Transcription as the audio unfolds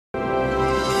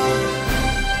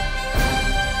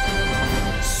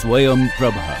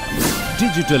SwayamPrabha.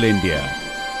 Digital India.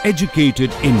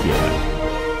 Educated India.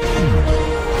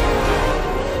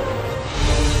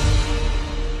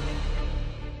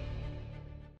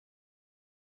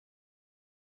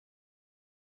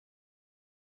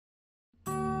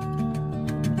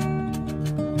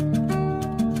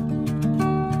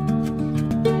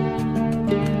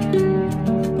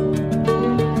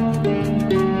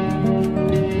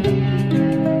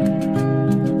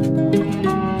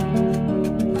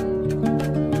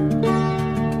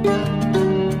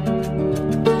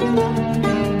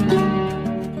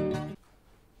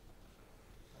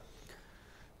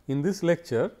 In this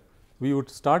lecture, we would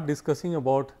start discussing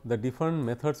about the different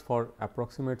methods for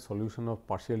approximate solution of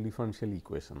partial differential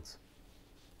equations.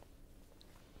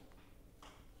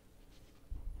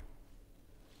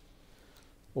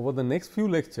 Over the next few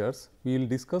lectures, we will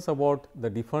discuss about the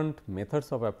different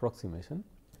methods of approximation,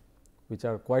 which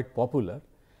are quite popular,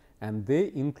 and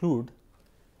they include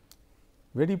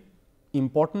very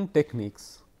important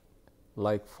techniques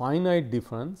like finite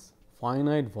difference,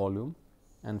 finite volume,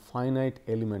 and finite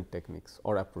element techniques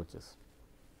or approaches.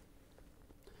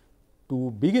 To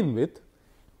begin with,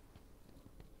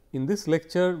 in this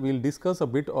lecture we will discuss a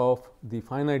bit of the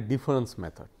finite difference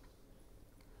method.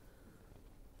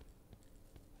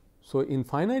 So, in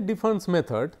finite difference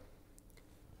method,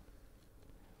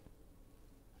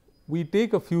 we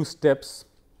take a few steps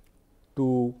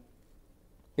to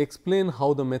explain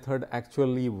how the method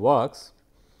actually works.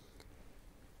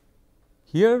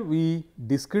 Here we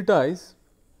discretize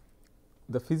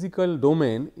the physical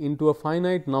domain into a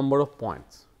finite number of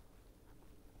points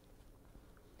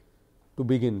to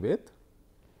begin with,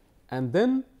 and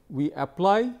then we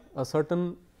apply a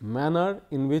certain manner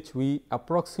in which we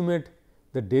approximate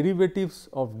the derivatives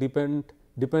of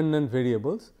dependent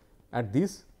variables at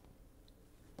these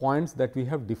points that we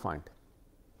have defined.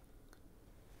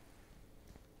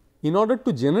 In order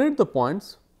to generate the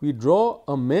points, we draw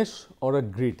a mesh or a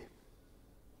grid.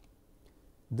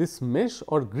 This mesh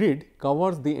or grid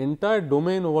covers the entire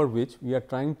domain over which we are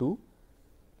trying to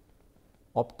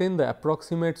obtain the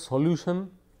approximate solution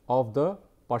of the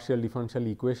partial differential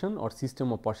equation or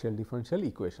system of partial differential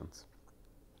equations.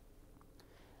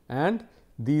 And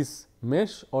these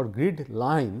mesh or grid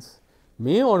lines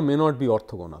may or may not be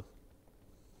orthogonal.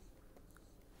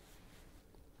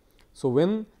 So,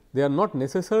 when they are not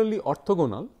necessarily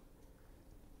orthogonal,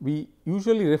 we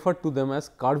usually refer to them as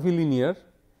curvilinear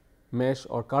mesh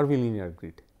or curvilinear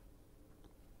grid,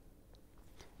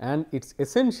 and it is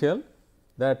essential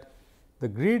that the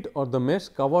grid or the mesh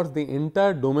covers the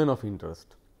entire domain of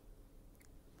interest.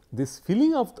 This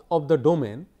filling of the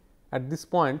domain at this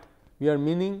point, we are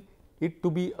meaning it to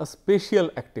be a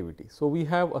spatial activity. So, we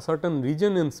have a certain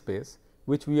region in space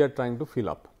which we are trying to fill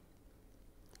up,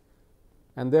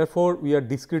 and therefore, we are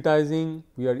discretizing,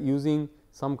 we are using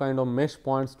some kind of mesh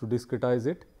points to discretize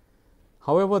it.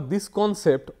 However, this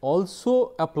concept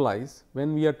also applies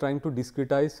when we are trying to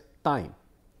discretize time.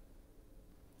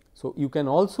 So, you can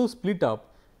also split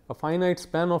up a finite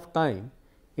span of time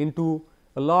into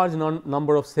a large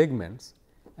number of segments,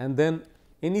 and then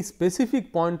any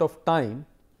specific point of time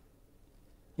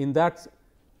in that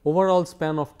overall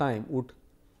span of time would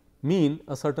mean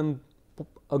a certain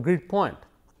grid point,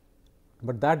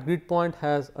 but that grid point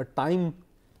has a time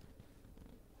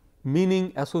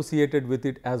meaning associated with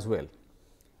it as well.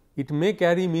 It may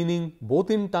carry meaning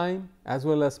both in time as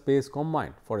well as space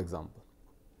combined, for example.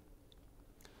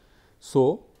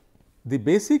 So, the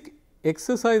basic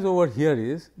exercise over here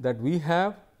is that we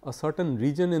have a certain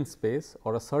region in space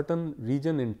or a certain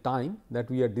region in time that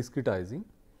we are discretizing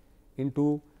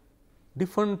into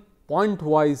different point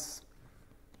wise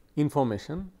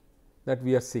information that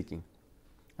we are seeking,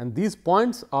 and these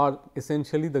points are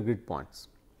essentially the grid points.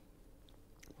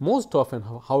 Most often,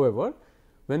 however,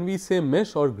 when we say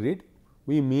mesh or grid,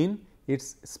 we mean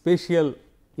its spatial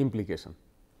implication.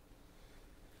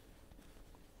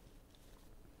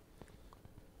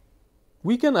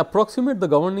 We can approximate the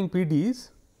governing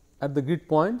PDEs at the grid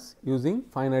points using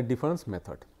finite difference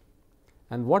method,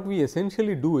 and what we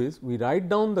essentially do is we write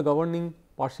down the governing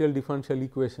partial differential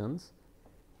equations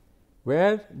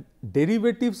where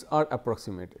derivatives are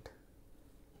approximated.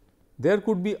 There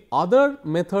could be other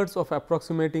methods of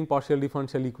approximating partial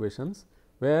differential equations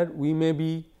where we may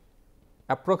be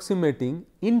approximating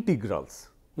integrals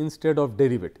instead of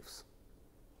derivatives.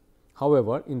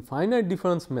 However, in finite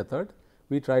difference method,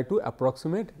 we try to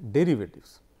approximate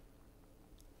derivatives.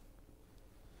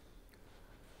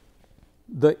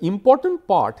 The important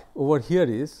part over here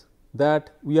is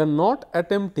that we are not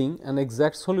attempting an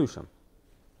exact solution,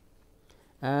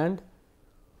 and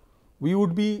we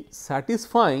would be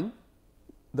satisfying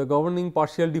the governing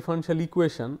partial differential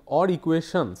equation or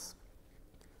equations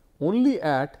only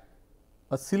at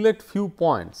a select few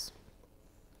points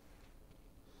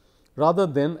rather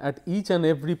than at each and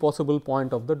every possible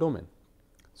point of the domain.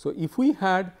 So, if we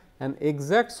had an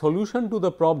exact solution to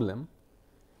the problem,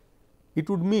 it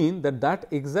would mean that that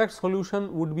exact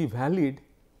solution would be valid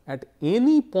at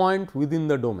any point within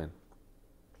the domain.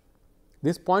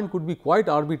 This point could be quite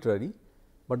arbitrary,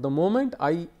 but the moment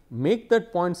I make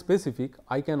that point specific,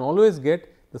 I can always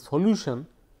get the solution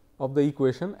of the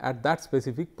equation at that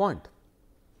specific point.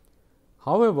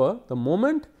 However, the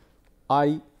moment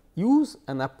I use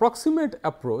an approximate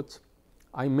approach,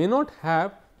 I may not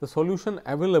have the solution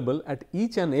available at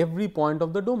each and every point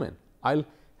of the domain. I will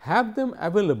have them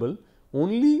available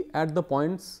only at the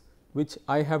points which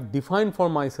I have defined for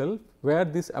myself, where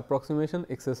this approximation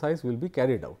exercise will be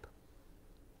carried out.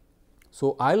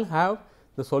 So, I will have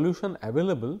the solution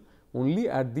available only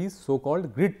at these so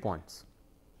called grid points.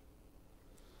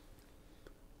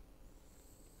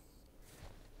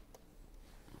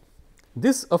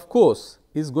 This of course,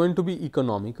 is going to be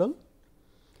economical,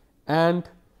 and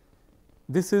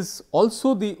this is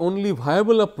also the only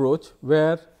viable approach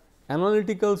where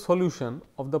analytical solution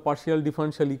of the partial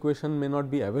differential equation may not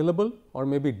be available or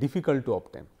may be difficult to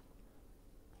obtain.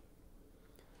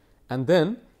 And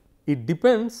then it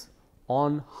depends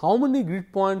on how many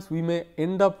grid points we may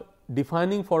end up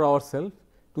defining for ourselves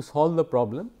to solve the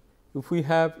problem. If we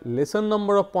have lesser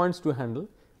number of points to handle,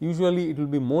 usually it will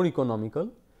be more economical.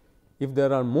 If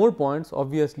there are more points,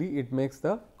 obviously it makes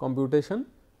the computation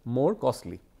more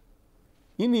costly.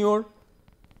 In your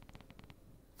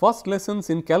first lessons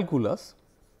in calculus,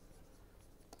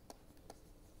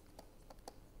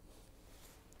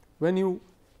 when you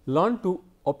learn to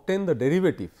obtain the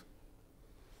derivative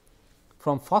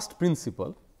from first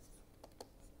principle,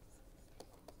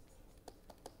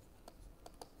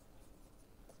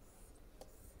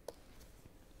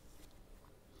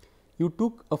 you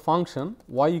took a function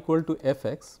y equal to f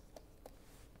x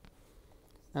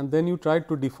and then you tried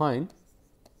to define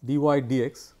dy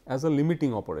dx as a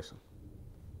limiting operation.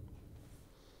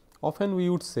 Often we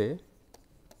would say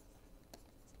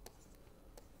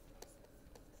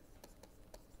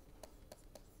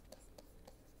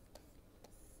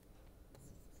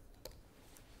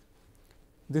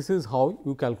this is how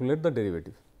you calculate the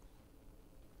derivative,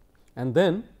 and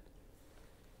then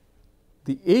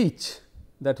the h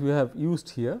that we have used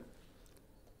here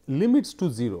limits to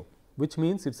 0, which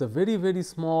means it is a very, very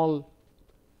small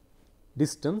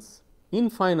distance,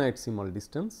 infinitesimal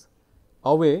distance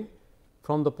away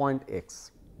from the point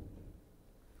x,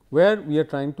 where we are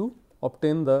trying to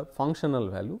obtain the functional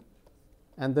value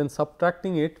and then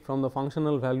subtracting it from the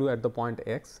functional value at the point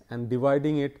x and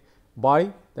dividing it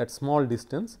by that small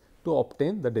distance to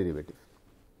obtain the derivative.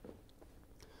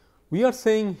 We are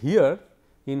saying here,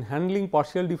 in handling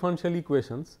partial differential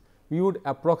equations, we would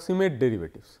approximate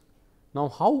derivatives. Now,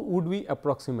 how would we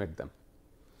approximate them?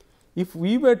 If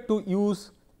we were to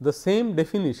use the same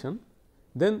definition,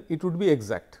 then it would be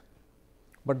exact,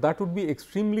 but that would be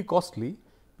extremely costly,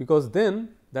 because then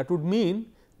that would mean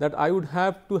that I would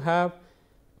have to have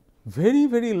very,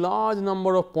 very large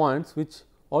number of points which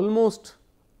almost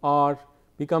are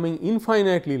becoming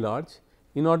infinitely large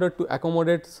in order to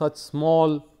accommodate such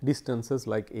small distances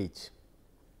like h.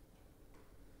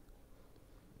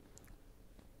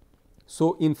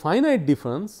 So, in finite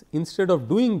difference, instead of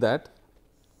doing that,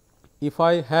 if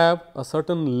I have a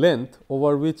certain length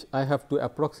over which I have to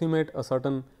approximate a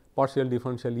certain partial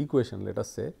differential equation, let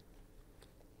us say,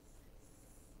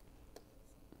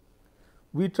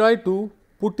 we try to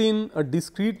put in a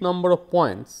discrete number of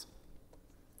points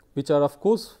which are of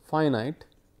course finite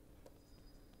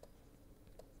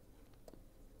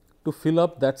to fill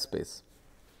up that space.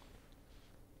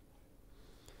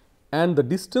 And the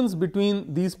distance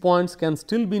between these points can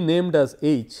still be named as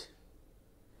h,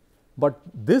 but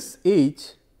this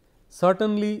h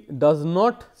certainly does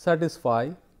not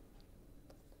satisfy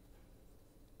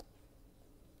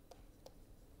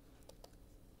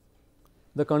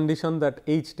the condition that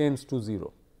h tends to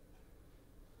 0.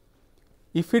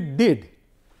 If it did,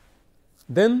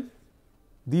 then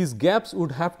these gaps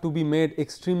would have to be made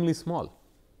extremely small,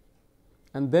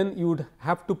 and then you would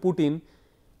have to put in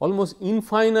almost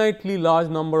infinitely large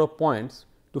number of points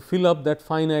to fill up that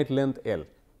finite length L.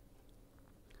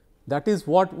 That is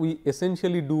what we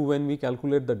essentially do when we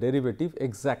calculate the derivative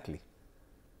exactly.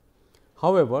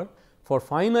 However, for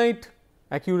finite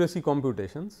accuracy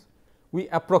computations, we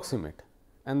approximate,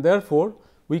 and therefore,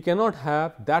 we cannot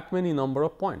have that many number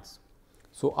of points.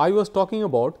 So, I was talking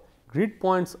about grid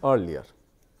points earlier.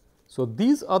 So,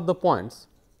 these are the points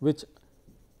which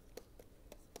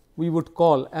we would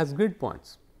call as grid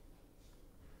points.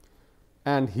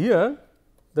 And here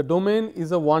the domain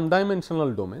is a one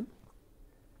dimensional domain.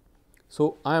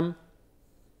 So, I am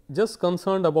just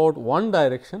concerned about one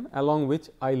direction along which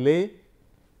I lay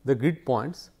the grid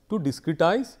points to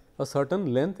discretize a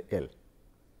certain length L.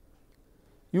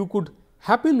 You could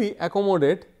happily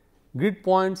accommodate grid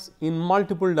points in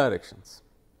multiple directions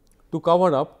to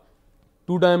cover up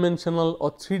 2 dimensional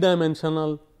or 3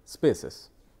 dimensional spaces.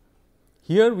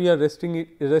 Here we are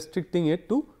restricting it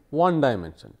to one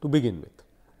dimension to begin with.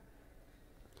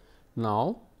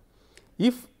 Now,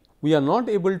 if we are not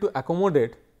able to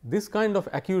accommodate this kind of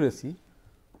accuracy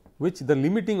which the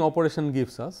limiting operation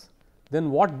gives us, then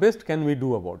what best can we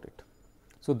do about it?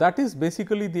 So, that is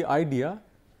basically the idea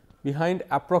behind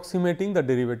approximating the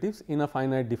derivatives in a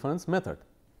finite difference method.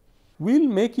 We will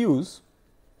make use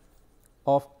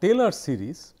of Taylor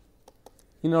series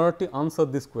in order to answer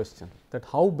this question, that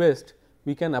how best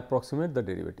we can approximate the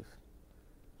derivative.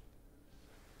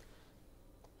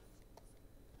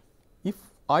 If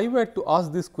I were to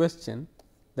ask this question,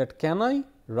 that can I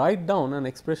write down an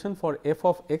expression for f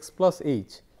of x plus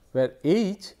h, where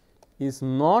h is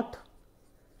not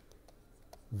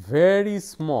very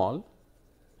small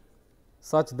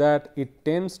such that it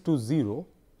tends to 0,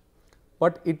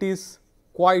 but it is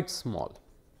quite small,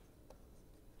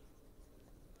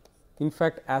 in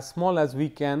fact as small as we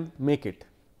can make it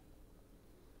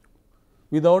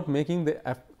without making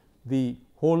the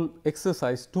whole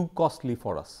exercise too costly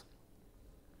for us.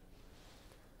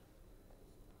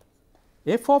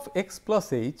 F of x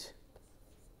plus h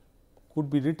could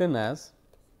be written as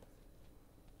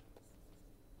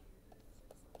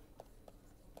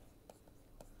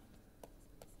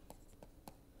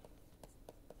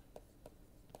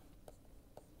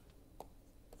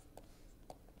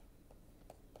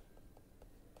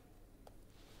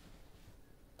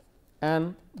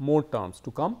and more terms to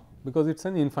come, because it is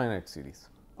an infinite series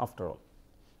after all.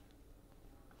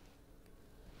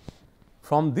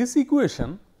 From this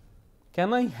equation,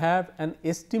 can I have an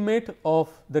estimate of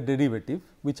the derivative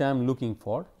which I am looking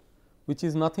for, which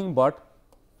is nothing but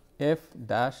f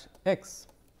dash x,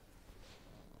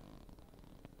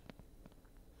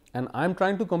 and I am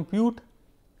trying to compute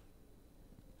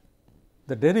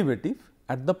the derivative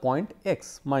at the point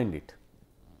x, mind it.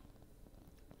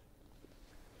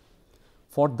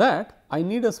 For that, I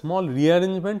need a small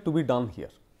rearrangement to be done here.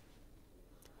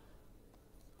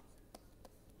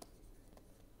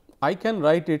 I can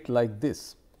write it like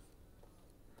this.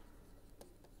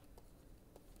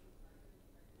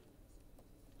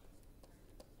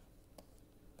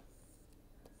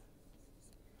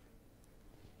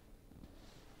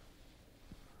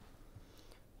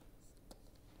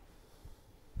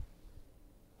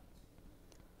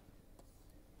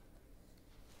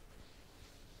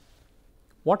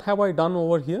 What have I done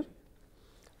over here?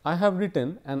 I have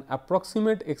written an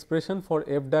approximate expression for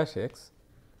f dash x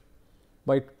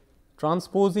by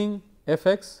transposing f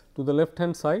x to the left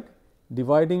hand side,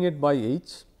 dividing it by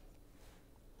h,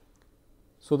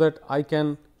 so that I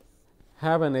can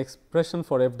have an expression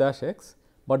for f dash x,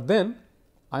 but then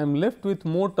I am left with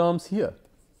more terms here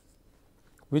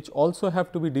which also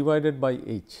have to be divided by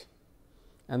h,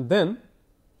 and then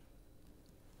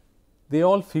they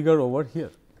all figure over here.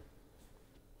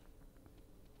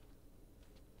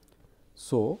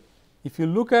 So, if you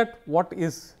look at what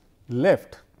is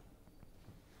left,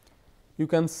 you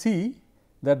can see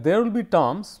that there will be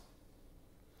terms.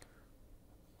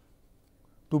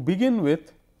 To begin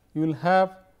with, you will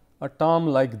have a term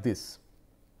like this,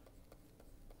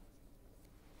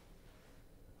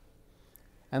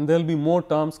 and there will be more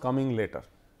terms coming later.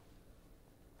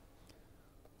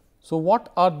 So,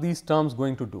 what are these terms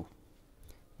going to do?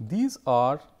 These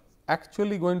are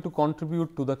actually going to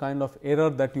contribute to the kind of error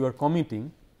that you are committing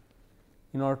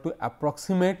in order to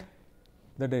approximate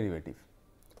the derivative.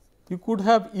 You could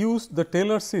have used the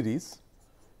Taylor series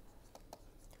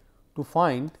to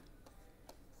find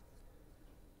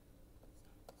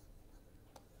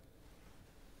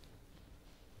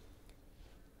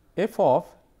f of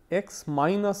x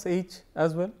minus h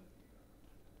as well.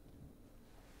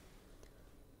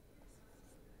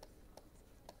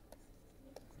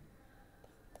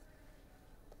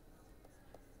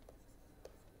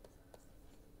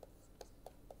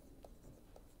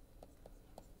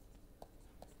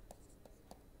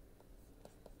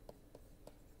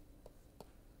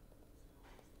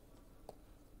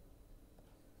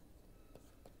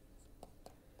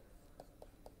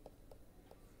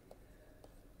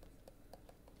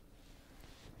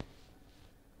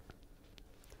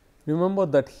 Remember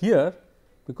that here,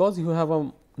 because you have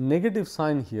a negative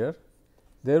sign here,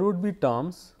 there would be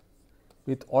terms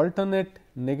with alternate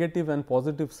negative and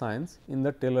positive signs in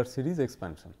the Taylor series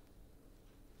expansion.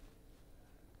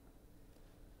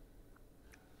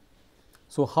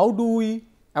 So, how do we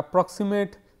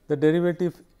approximate the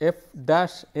derivative f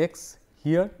dash x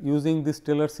here using this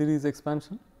Taylor series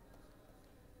expansion?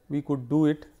 We could do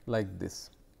it like this.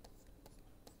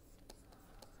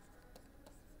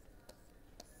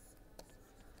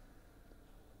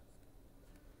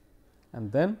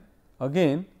 And then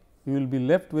again you will be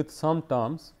left with some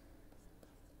terms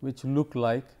which look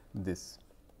like this.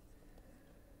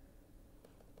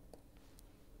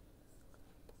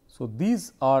 So,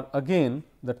 these are again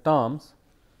the terms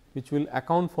which will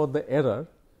account for the error,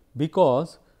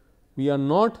 because we are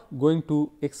not going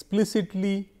to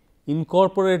explicitly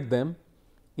incorporate them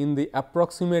in the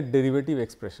approximate derivative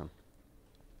expression.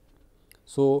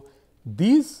 So,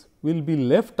 these will be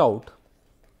left out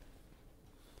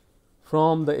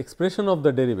from the expression of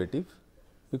the derivative,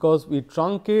 because we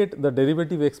truncate the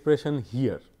derivative expression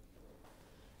here,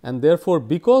 and therefore,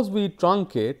 because we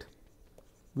truncate,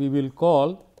 we will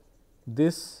call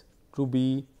this to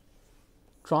be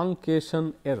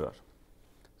truncation error.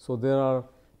 So, there are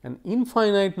an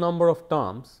infinite number of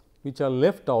terms which are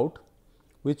left out,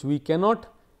 which we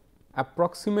cannot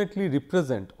approximately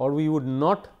represent, or we would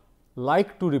not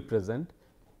like to represent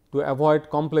to avoid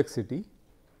complexity,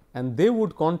 and they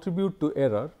would contribute to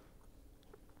error,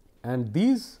 and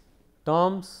these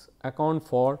terms account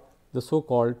for the so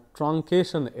called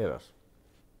truncation error.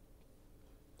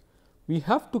 We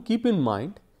have to keep in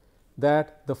mind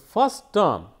that the first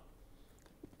term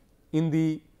in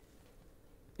the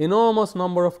enormous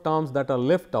number of terms that are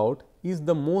left out is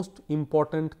the most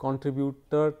important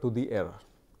contributor to the error.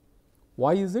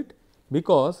 Why is it?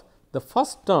 Because the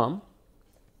first term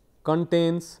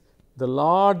contains the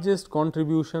largest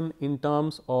contribution in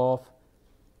terms of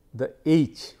the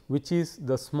h, which is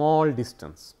the small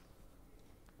distance.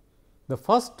 The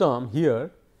first term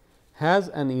here has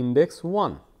an index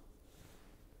 1.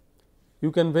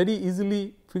 You can very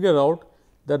easily figure out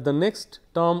that the next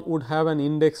term would have an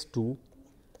index 2,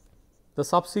 the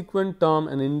subsequent term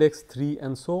an index 3,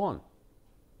 and so on.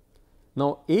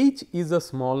 Now, h is a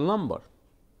small number.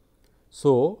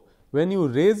 So, when you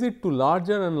raise it to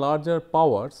larger and larger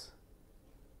powers,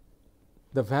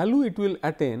 the value it will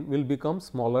attain will become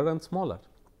smaller and smaller.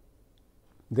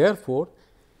 Therefore,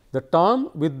 the term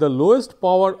with the lowest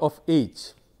power of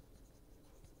h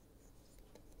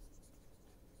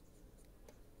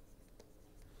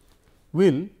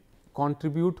will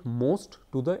contribute most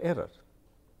to the error.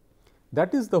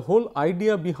 That is the whole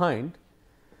idea behind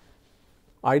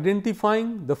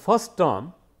identifying the first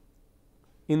term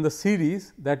in the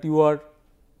series that you are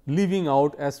leaving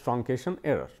out as truncation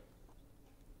error,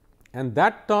 and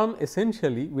that term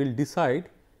essentially will decide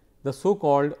the so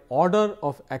called order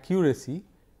of accuracy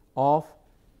of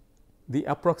the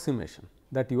approximation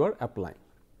that you are applying.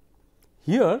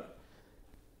 Here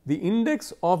the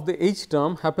index of the h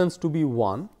term happens to be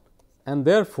 1, and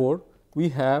therefore, we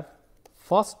have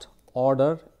first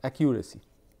order accuracy.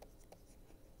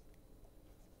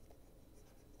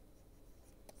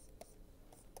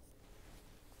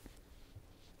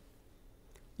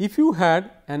 If you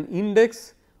had an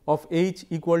index of h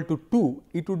equal to 2,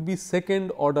 it would be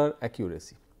second order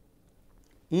accuracy.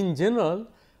 In general,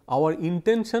 our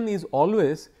intention is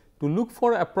always to look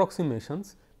for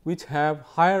approximations which have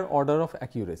higher order of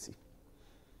accuracy.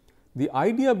 The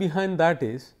idea behind that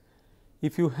is,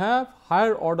 if you have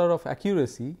higher order of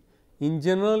accuracy, in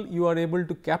general you are able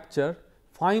to capture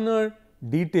finer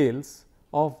details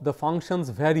of the function's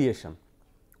variation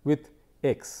with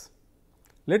x.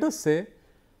 Let us say,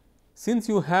 since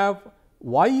you have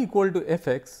y equal to f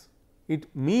x, it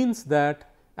means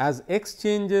that as x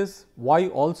changes, y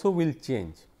also will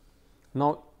change.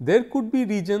 Now, there could be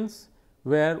regions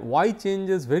where y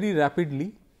changes very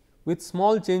rapidly with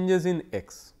small changes in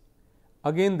x.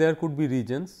 Again, there could be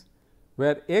regions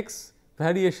where x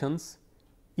variations,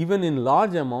 even in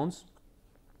large amounts,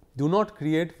 do not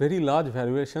create very large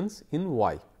variations in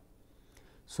y.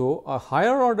 So, a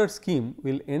higher order scheme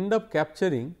will end up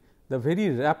capturing the very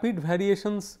rapid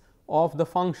variations of the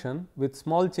function with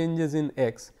small changes in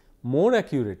x more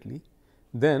accurately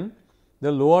than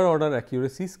the lower order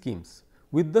accuracy schemes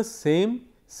with the same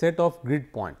set of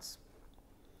grid points.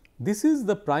 This is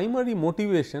the primary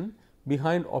motivation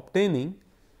behind obtaining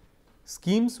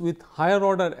schemes with higher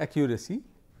order accuracy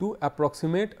to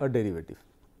approximate a derivative.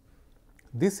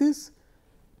 This is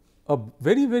a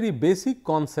very basic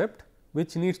concept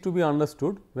which needs to be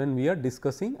understood when we are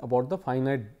discussing about the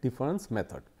finite difference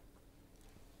method.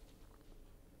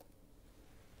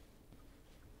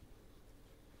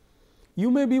 You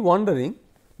may be wondering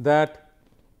that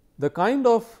the kind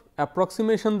of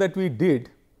approximation that we did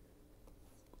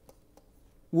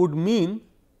would mean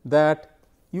that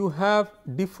you have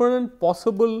different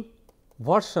possible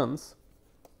versions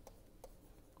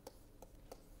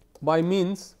by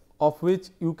means of which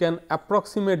you can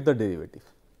approximate the derivative.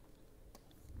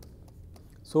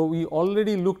 So, we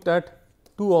already looked at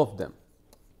two of them.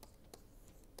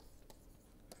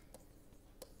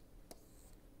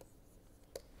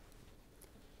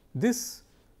 This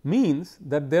means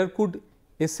that there could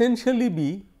essentially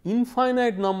be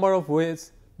infinite number of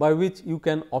ways by which you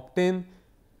can obtain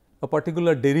a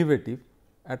particular derivative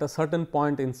at a certain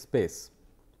point in space,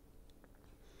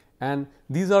 and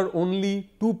these are only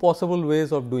two possible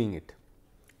ways of doing it.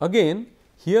 Again,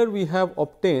 here we have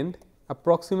obtained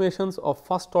approximations of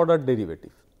first order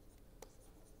derivative.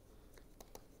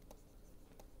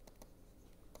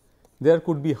 There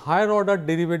could be higher order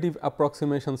derivative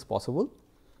approximations possible.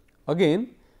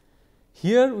 Again,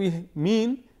 here we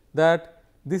mean that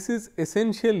this is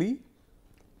essentially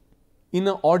in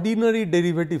an ordinary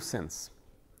derivative sense.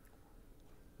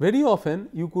 Very often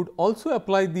you could also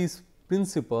apply these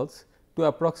principles to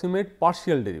approximate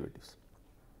partial derivatives.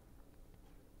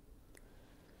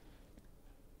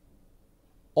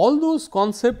 All those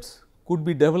concepts could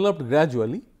be developed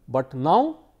gradually, but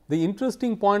now the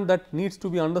interesting point that needs to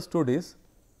be understood is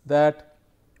that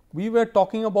we were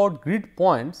talking about grid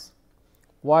points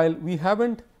while we have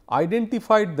not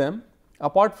identified them,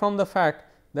 apart from the fact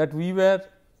that we were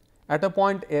at a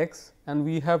point x and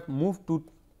we have moved to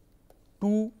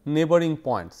two neighboring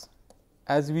points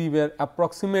as we were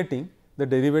approximating the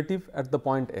derivative at the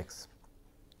point x.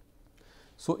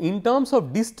 So, in terms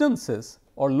of distances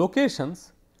or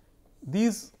locations,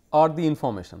 these are the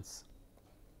informations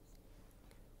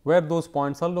where those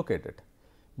points are located,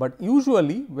 but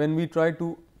usually when we try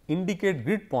to indicate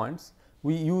grid points,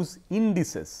 we use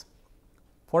indices.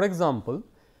 For example,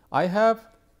 I have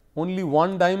only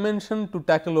one dimension to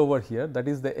tackle over here, that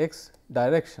is the x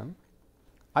direction.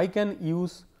 I can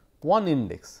use one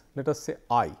index, let us say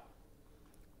I,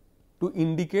 to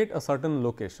indicate a certain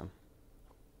location.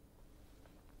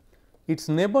 Its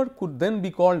neighbor could then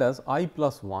be called as I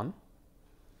plus 1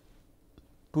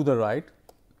 to the right,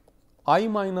 I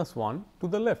minus 1 to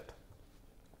the left.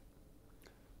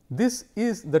 This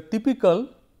is the typical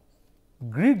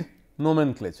grid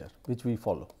nomenclature which we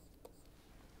follow,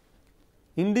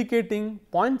 indicating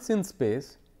points in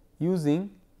space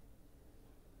using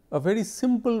a very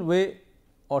simple way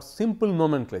or simple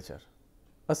nomenclature,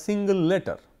 a single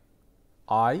letter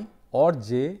I or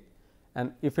j,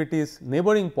 and if it is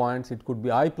neighboring points it could be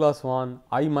I plus 1,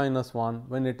 I minus 1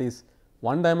 when it is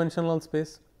one dimensional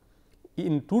space.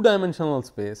 In two dimensional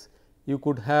space you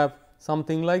could have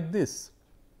something like this.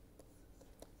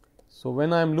 So,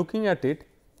 when I am looking at it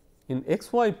in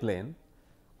xy plane,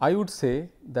 I would say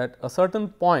that a certain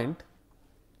point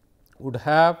would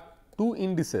have two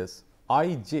indices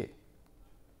I j,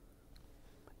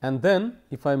 and then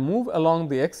if I move along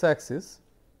the x axis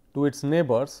to its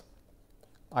neighbors,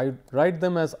 I write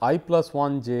them as I plus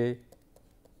 1 j,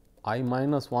 I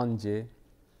minus 1 j,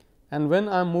 and when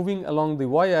I am moving along the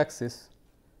y axis,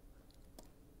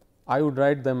 I would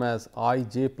write them as I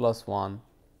j plus 1,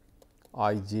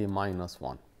 I j minus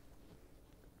 1.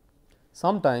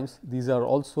 Sometimes these are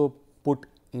also put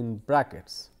in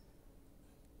brackets.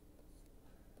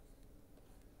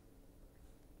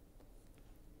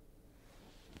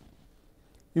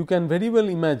 You can very well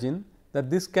imagine that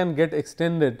this can get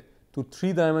extended to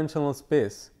 3 dimensional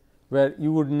space, where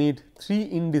you would need 3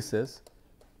 indices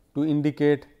to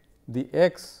indicate the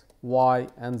x, y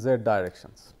and z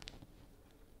directions.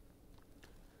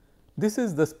 This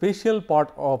is the spatial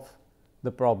part of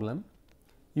the problem.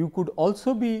 You could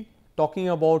also be talking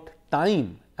about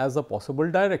time as a possible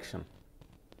direction,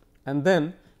 and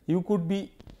then you could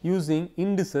be using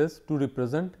indices to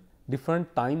represent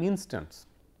different time instants.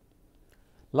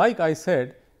 Like I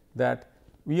said that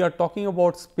we are talking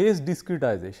about space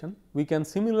discretization, we can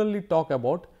similarly talk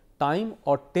about time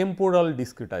or temporal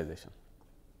discretization.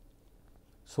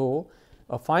 So,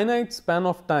 a finite span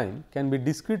of time can be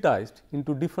discretized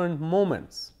into different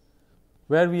moments,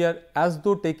 where we are as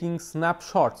though taking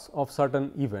snapshots of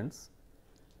certain events,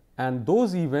 and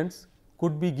those events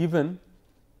could be given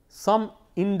some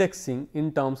indexing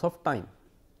in terms of time.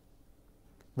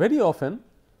 Very often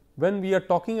when we are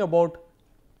talking about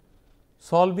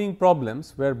solving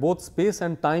problems where both space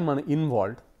and time are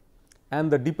involved and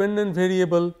the dependent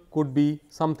variable could be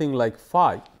something like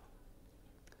phi,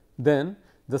 then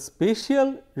the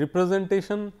spatial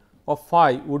representation of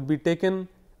phi would be taken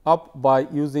up by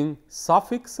using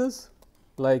suffixes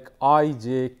like I,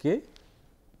 j, k,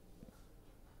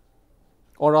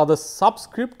 or rather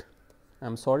subscript, I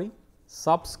am sorry,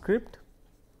 subscript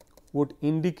would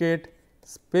indicate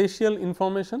spatial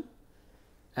information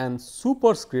and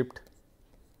superscript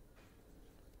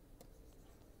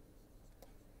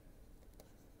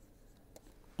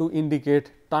to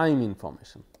indicate time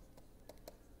information.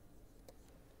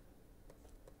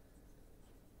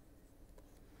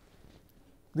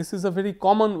 This is a very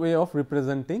common way of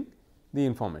representing the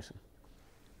information.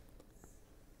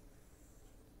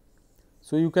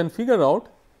 So, you can figure out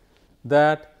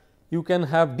that you can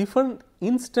have different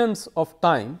instants of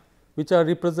time which are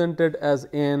represented as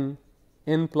n,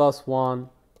 n plus 1,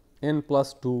 n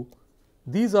plus 2.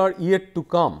 These are yet to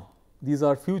come, these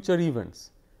are future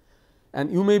events, and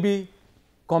you may be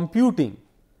computing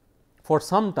for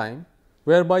some time,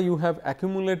 whereby you have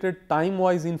accumulated time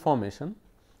wise information,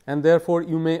 and therefore,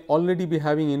 you may already be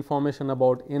having information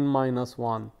about n minus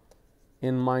 1,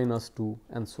 n minus 2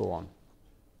 and so on.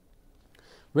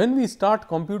 When we start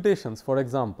computations, for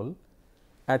example,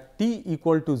 at t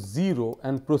equal to 0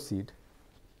 and proceed,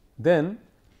 then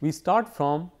we start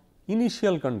from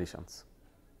initial conditions,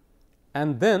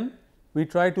 and then we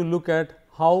try to look at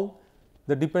how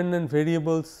the dependent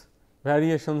variables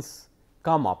variations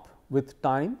come up with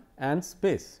time and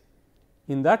space.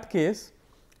 In that case,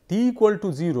 t equal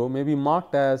to 0 may be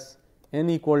marked as n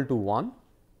equal to 1,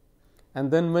 and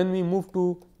then when we move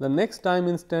to the next time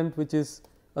instant, which is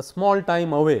a small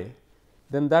time away,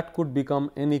 then that could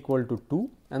become n equal to 2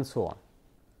 and so on.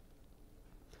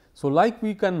 So, like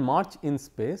we can march in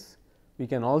space, we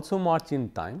can also march in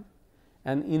time,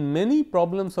 and in many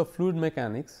problems of fluid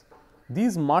mechanics,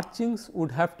 these marchings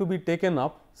would have to be taken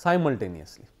up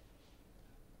simultaneously.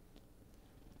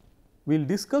 We will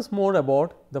discuss more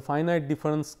about the finite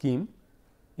difference scheme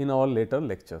in our later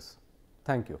lectures.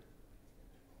 Thank you.